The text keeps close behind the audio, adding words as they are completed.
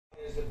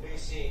as the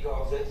BC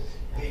calls it.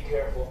 Be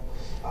careful.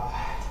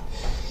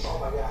 Oh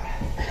my God.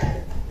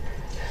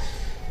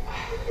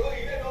 Look,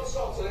 you got no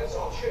salt, so that's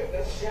all chip.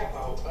 That's tap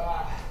out.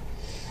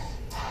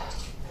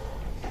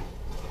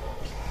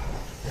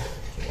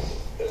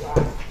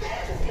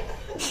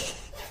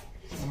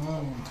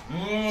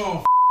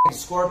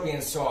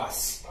 Scorpion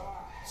sauce.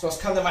 So it's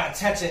come to my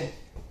attention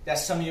that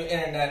some of you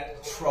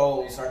internet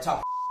trolls are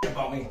talking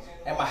about me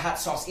and my hot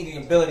sauce eating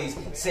abilities,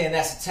 saying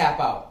that's a tap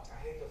out.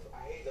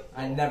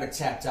 I never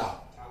tapped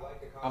out.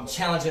 I'm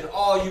challenging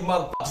all you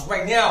motherfuckers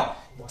right now.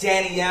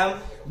 Danny M,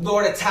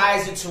 Lord of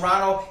Ties in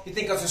Toronto. You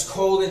think it's just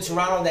cold in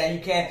Toronto that you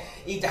can't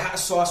eat the hot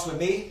sauce with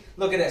me?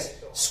 Look at this.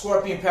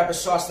 Scorpion pepper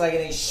sauce like it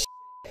ain't shit.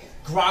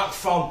 Gronk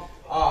from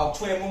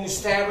Twin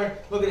Moons Tavern.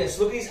 Look at this.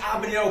 Look at these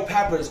habanero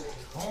peppers.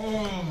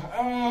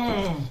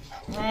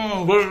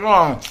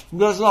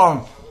 Good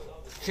song.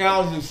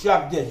 Challenge you,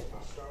 Chef did.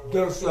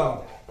 Good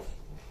song.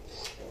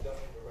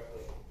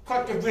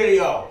 Cut the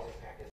video.